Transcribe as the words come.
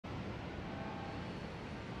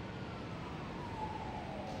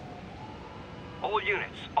All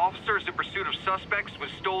units, officers in pursuit of suspects with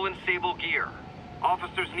stolen Sable gear.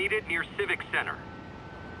 Officers needed near Civic Center.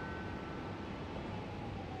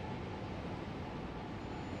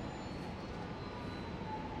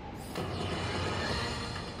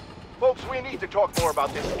 Folks, we need to talk more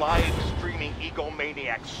about this live-streaming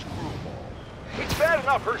egomaniac screwball. It's bad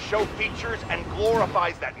enough her show features and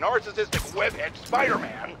glorifies that narcissistic webhead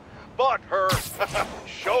Spider-Man, but her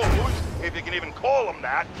shows, if you can even call them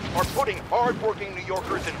that, are putting hard-working New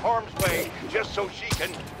Yorkers in harm's way just so she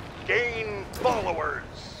can gain followers,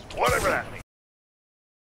 whatever that means.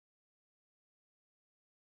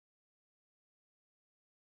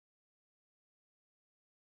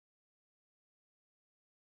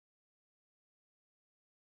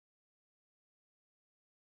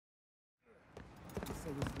 So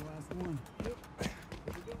this is the last one.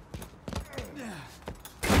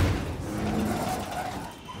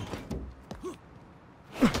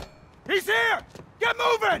 He's here! Get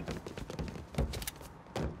moving!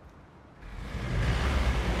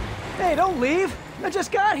 Hey, don't leave! I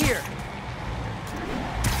just got here!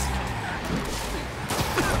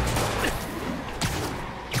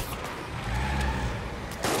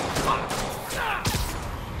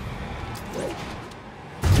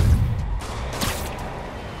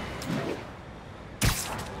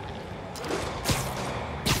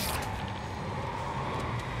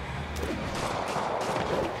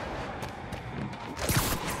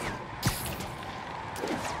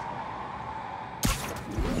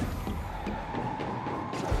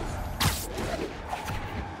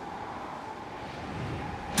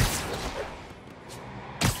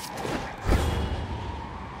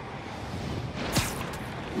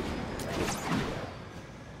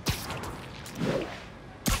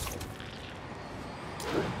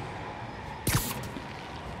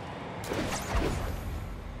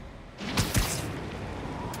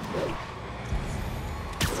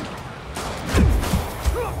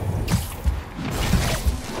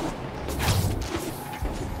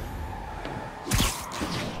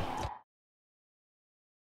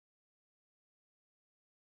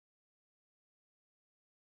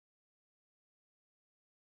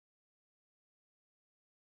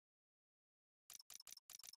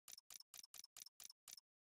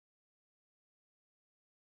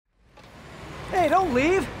 Hey, don't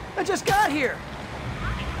leave! I just got here!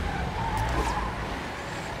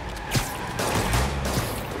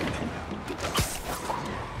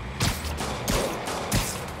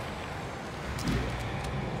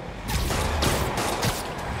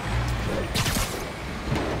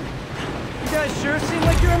 You guys sure seem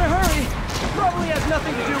like you're in a hurry. Probably has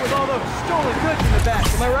nothing to do with all those stolen goods in the back,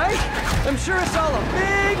 am I right? I'm sure it's all a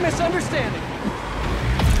big misunderstanding.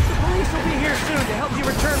 Police will be here soon to help you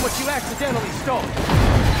return what you accidentally stole.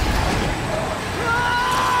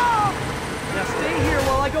 Ah! Now stay here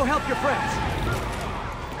while I go help your friends.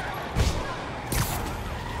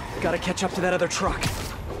 Gotta catch up to that other truck.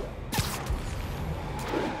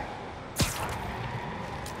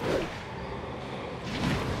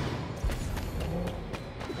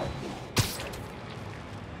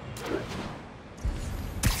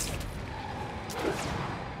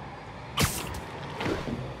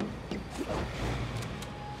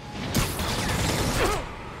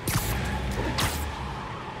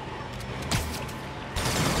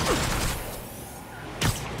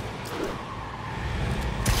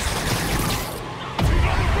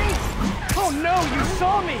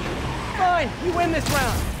 Fine, you win this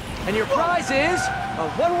round. And your prize is a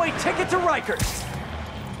one-way ticket to Rikers.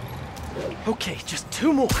 Okay, just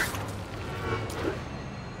 2 more.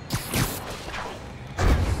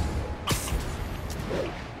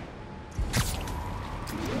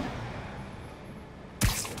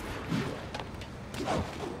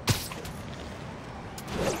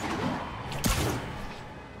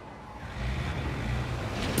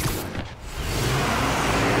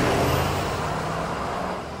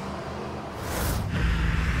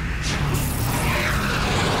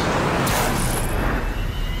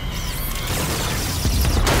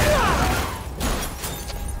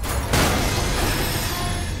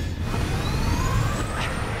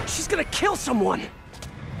 Gonna kill someone!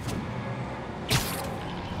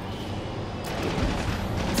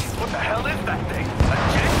 What the hell is that thing? A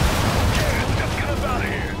jet? Yeah, just get us out of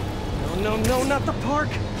here! No, not the park!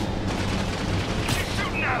 She's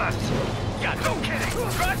shooting at us! Yeah, no kidding!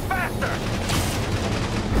 Drive faster!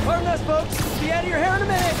 Pardon us, folks! Be out of your hair in a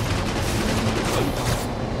minute!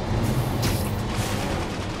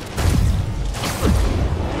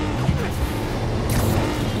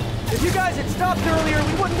 If you guys had stopped earlier,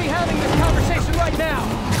 we wouldn't be having this conversation right now!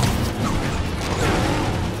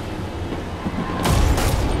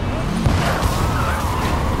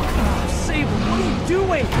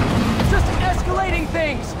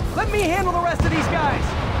 Let me handle the rest of these guys!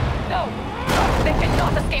 No! They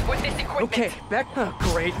cannot escape with this equipment! Okay, back... Oh,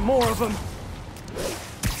 great, more of them.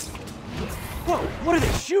 Whoa, what are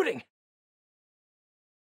they shooting?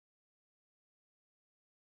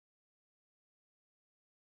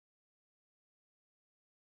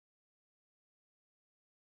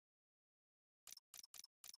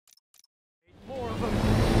 More of them.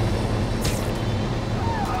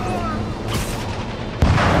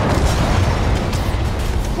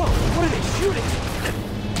 Whoa, what are they shooting?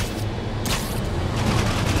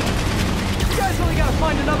 You guys really gotta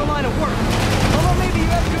find another line of work. Although maybe you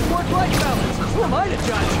have good work-life balance. Who am I to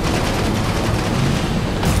judge?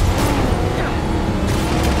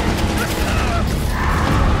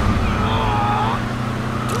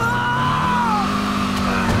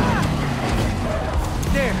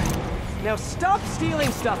 Now stop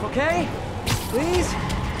stealing stuff, okay? Please?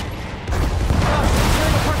 Gosh, I'm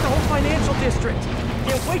tearing apart the whole financial district.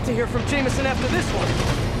 Can't wait to hear from Jameson after this one.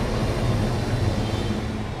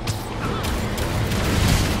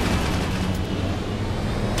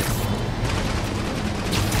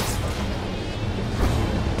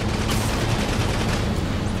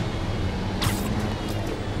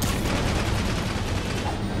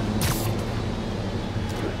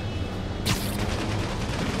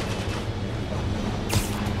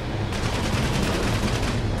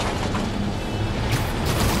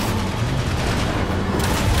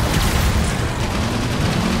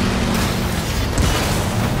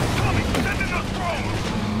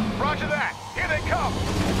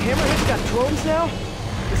 Now?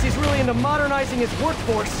 Guess he's really into modernizing his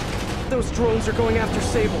workforce. Those drones are going after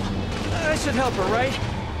Sable. I should help her, right?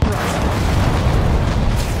 Right.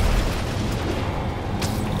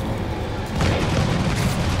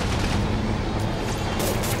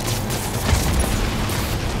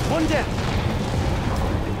 One down.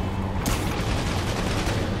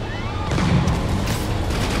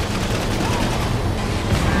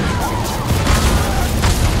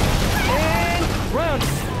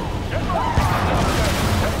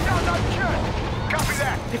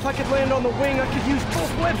 If I could land on the wing, I could use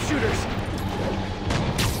both web shooters.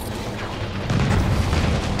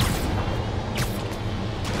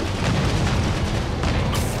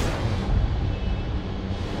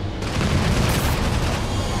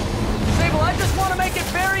 Sable, I just want to make it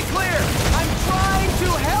very clear. I'm trying to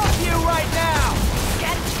help you right now.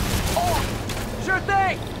 Get off! Sure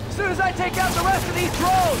thing. As soon as I take out the rest of these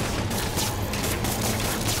drones.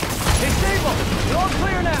 Hey, Sable, you're all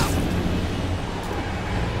clear now.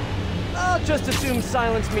 I'll just assume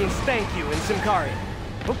silence means thank you in Simkari.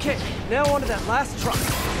 Okay, now onto that last truck.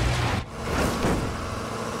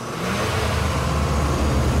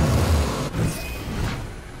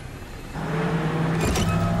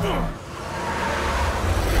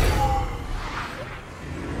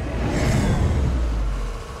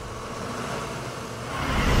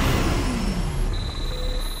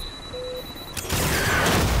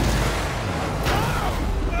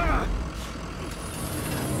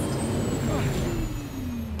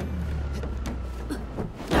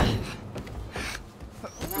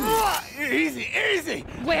 Easy!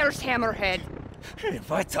 Where's Hammerhead?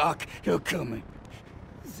 If I talk, he'll kill me.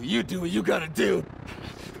 So you do what you gotta do.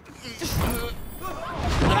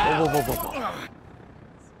 Whoa.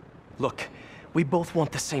 Look, we both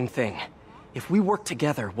want the same thing. If we work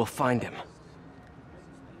together, we'll find him.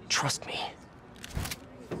 Trust me.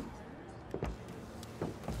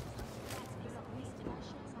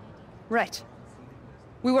 Right.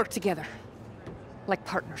 We work together. Like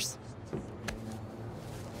partners.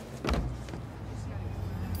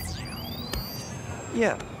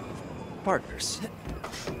 Yeah, partners.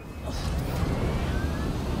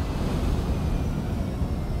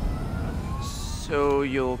 So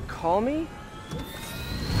you'll call me?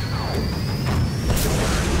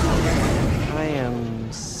 I am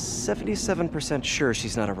 77% sure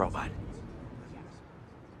she's not a robot.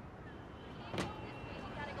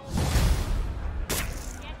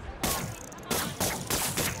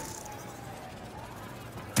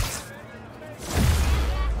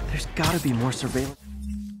 There's gotta be more surveillance.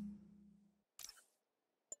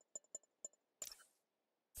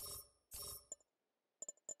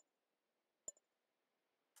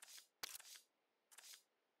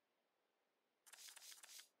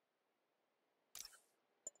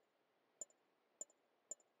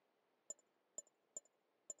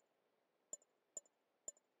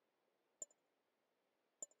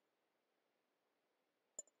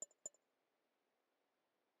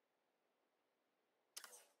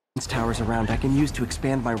 Towers around I can use to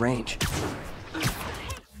expand my range.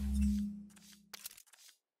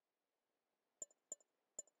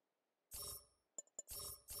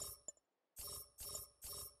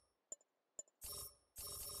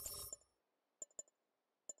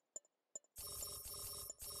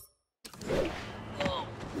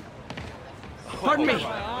 Pardon me.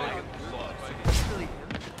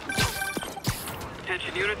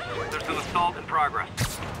 Attention units, there's an assault in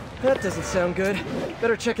progress. That doesn't sound good.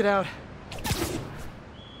 Better check it out.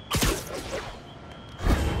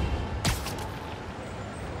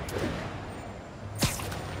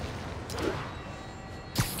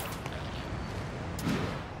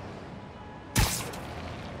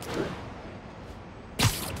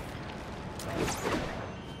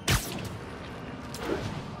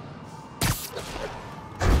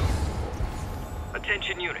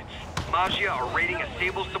 Attention units, Maggia are raiding a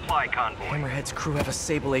Sable supply convoy. Hammerhead's crew have a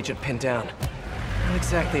Sable agent pinned down. Not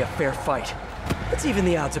exactly a fair fight. Let's even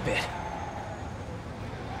the odds a bit.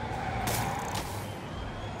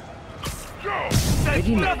 Go!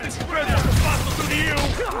 Maybe not. Nothing's further impossible to you!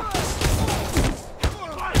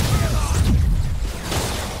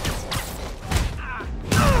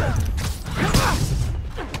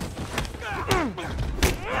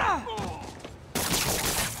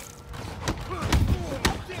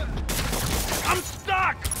 I'm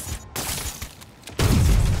stuck!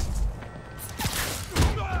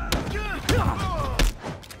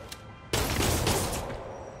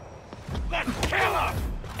 Let's kill him!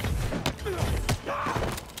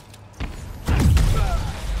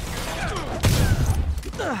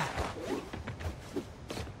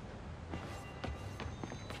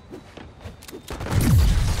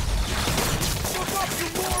 Look up, you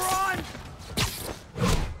moron!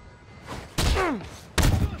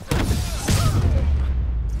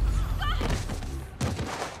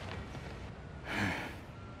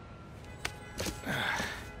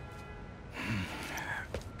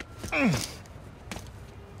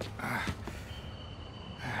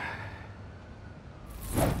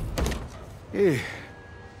 Hey,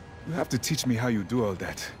 you have to teach me how you do all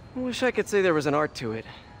that. I wish I could say there was an art to it.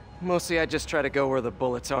 Mostly I just try to go where the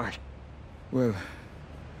bullets aren't. Well,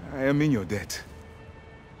 I am in your debt.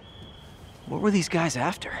 What were these guys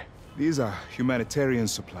after? These are humanitarian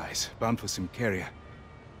supplies, bound for Simcaria.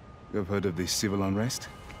 You have heard of the civil unrest?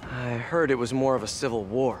 I heard it was more of a civil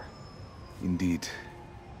war. Indeed.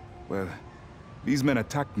 Well, these men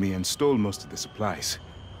attacked me and stole most of the supplies.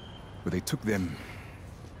 Where they took them,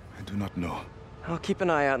 I do not know. I'll keep an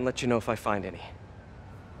eye out and let you know if I find any.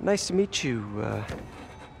 Nice to meet you,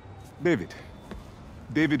 David.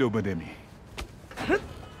 David Obademi.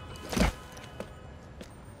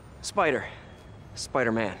 Spider.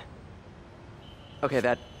 Spider-Man. Okay,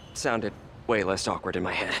 that sounded way less awkward in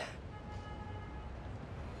my head.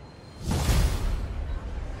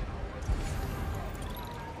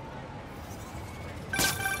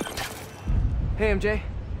 Hey, MJ.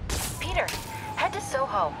 Peter, head to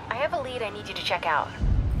Soho. I have a lead I need you to check out.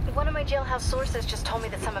 One of my jailhouse sources just told me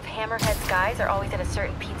that some of Hammerhead's guys are always at a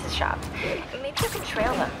certain pizza shop. Maybe you can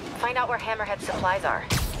trail them, find out where Hammerhead's supplies are.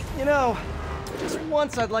 You know, just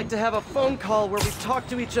once I'd like to have a phone call where we talk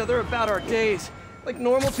to each other about our days, like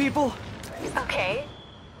normal people. Okay,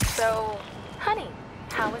 so, honey,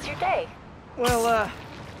 how was your day? Well,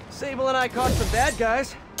 Sable and I caught some bad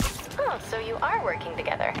guys. Oh, so you are working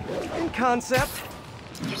together. In concept.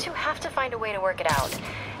 You two have to find a way to work it out.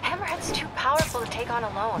 Hammerhead's too powerful to take on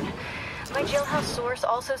alone. My jailhouse source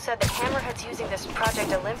also said that Hammerhead's using this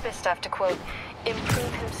Project Olympus stuff to, quote,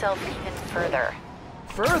 improve himself even further.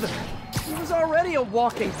 Further? He was already a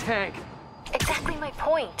walking tank. Exactly my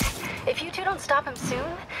point. If you two don't stop him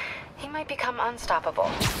soon, he might become unstoppable.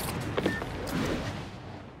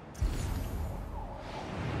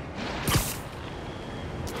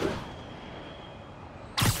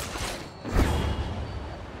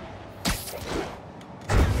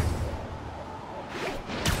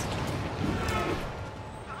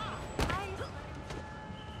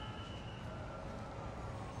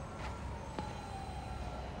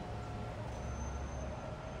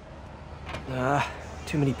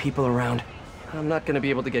 Too many people around. I'm not gonna be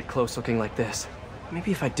able to get close looking like this.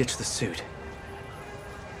 Maybe if I ditch the suit.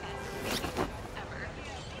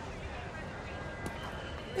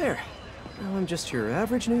 There. Now I'm just your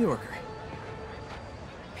average New Yorker.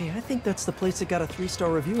 Hey, I think that's the place that got a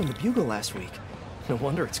 3-star review in the Bugle last week. No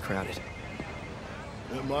wonder it's crowded.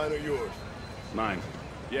 That mine or yours? Mine.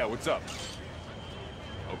 Yeah, what's up?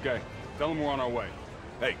 Okay, tell them we're on our way.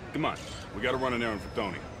 Hey, come on. We gotta run an errand for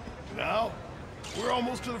Tony. Now? We're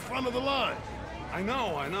almost to the front of the line. I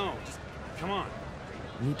know. Just, come on.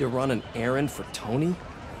 Need to run an errand for Tony?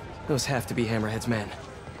 Those have to be Hammerhead's men.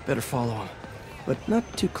 Better follow him. But not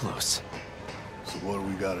too close. So what do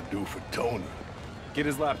we gotta do for Tony? Get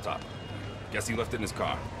his laptop. Guess he left it in his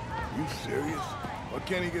car. You serious? Why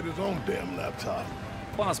can't he get his own damn laptop?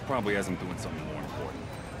 Boss probably has him doing something more important.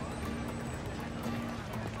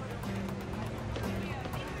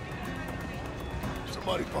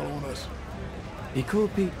 somebody following us? Be cool,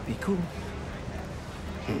 Pete. Be cool.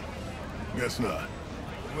 Guess not.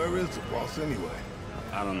 Where is the boss anyway?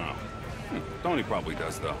 I don't know. Tony probably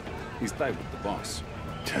does, though. He's tight with the boss.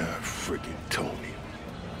 Freaking Tony.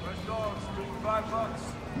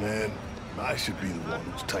 Man, I should be the one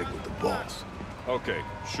who's tight with the boss. Okay,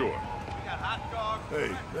 sure.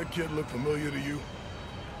 Hey, that kid look familiar to you?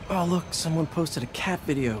 Oh, look, someone posted a cat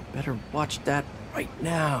video. Better watch that right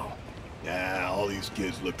now. Yeah, all these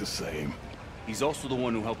kids look the same. He's also the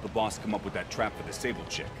one who helped the boss come up with that trap for the sable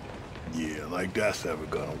chick. Yeah, like that's ever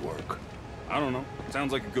gonna work. I don't know.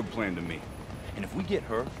 Sounds like a good plan to me. And if we get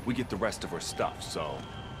her, we get the rest of her stuff, so...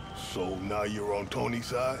 So now you're on Tony's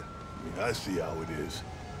side? I mean, I see how it is.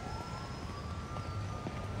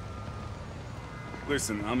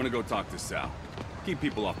 Listen, I'm gonna go talk to Sal. Keep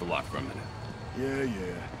people off the lot for a minute.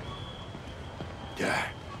 Yeah,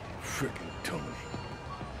 frickin' Tony.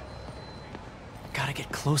 Gotta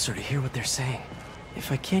get closer to hear what they're saying.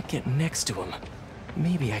 If I can't get next to them,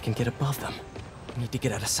 maybe I can get above them. Need to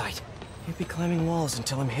get out of sight. Can't be climbing walls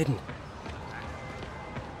until I'm hidden.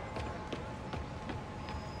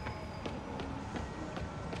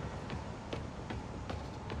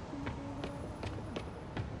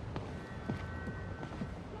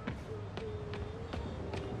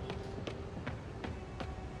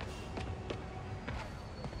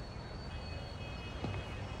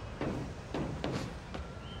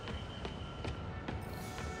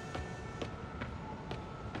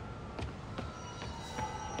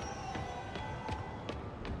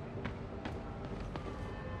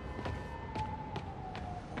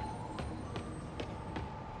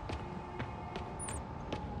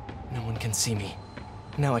 No one can see me.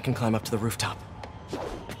 Now I can climb up to the rooftop.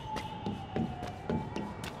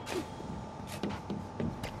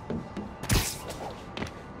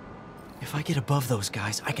 If I get above those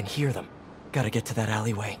guys, I can hear them. Gotta get to that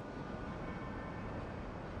alleyway.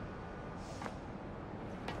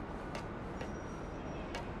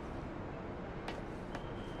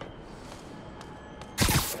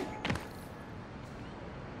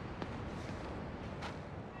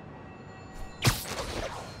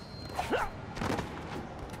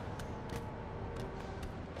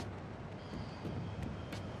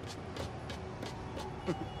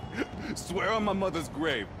 Swear on my mother's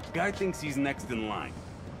grave. Guy thinks he's next in line.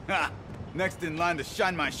 Ha! Next in line to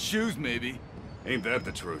shine my shoes, maybe. Ain't that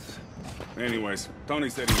the truth? Anyways, Tony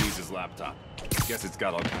said he needs his laptop. Guess it's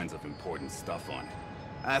got all kinds of important stuff on it.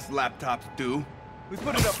 As laptops do. We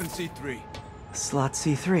put it up in C3. Slot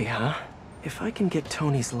C3, huh? If I can get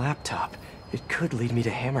Tony's laptop, it could lead me to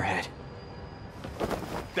Hammerhead.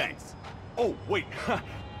 Thanks. Oh, wait.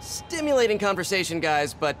 Stimulating conversation,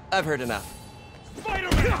 guys, but I've heard enough.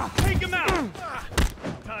 Spider-Man! Take him out!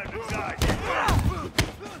 Time to die.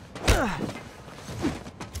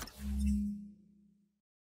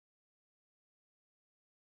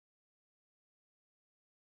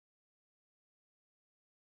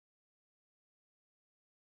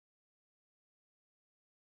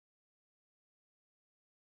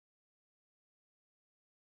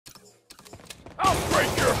 I'll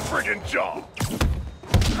break your friggin' jaw!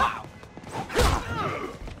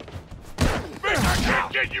 Think I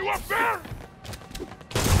can't get you up there?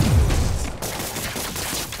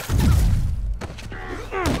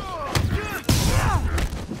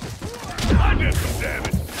 I did some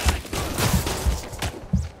damage.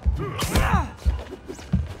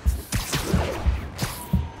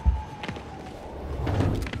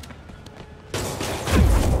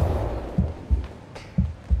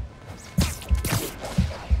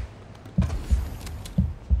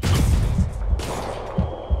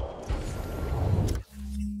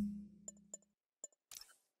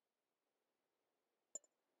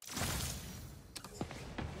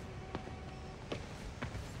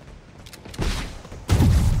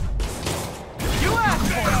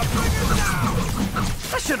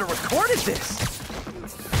 I should have recorded this!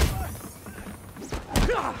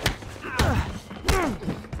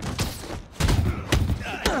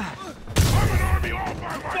 I'm an army all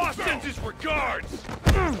by myself! Boss sends his regards!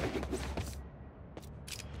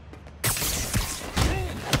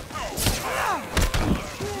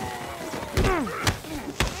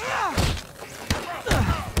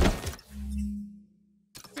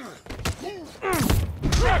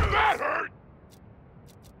 That hurt!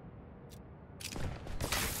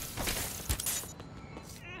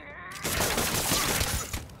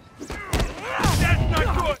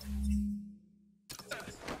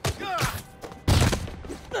 That's not good!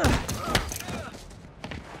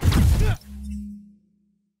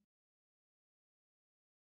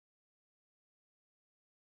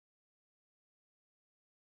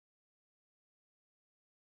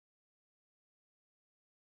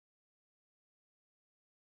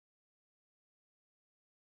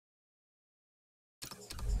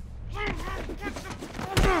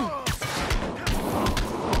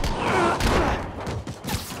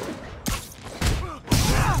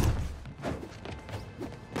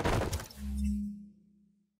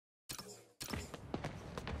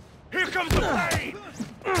 blade!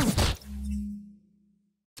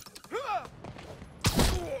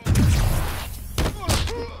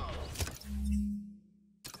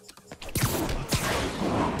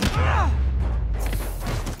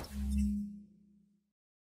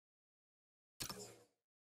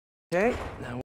 Okay, now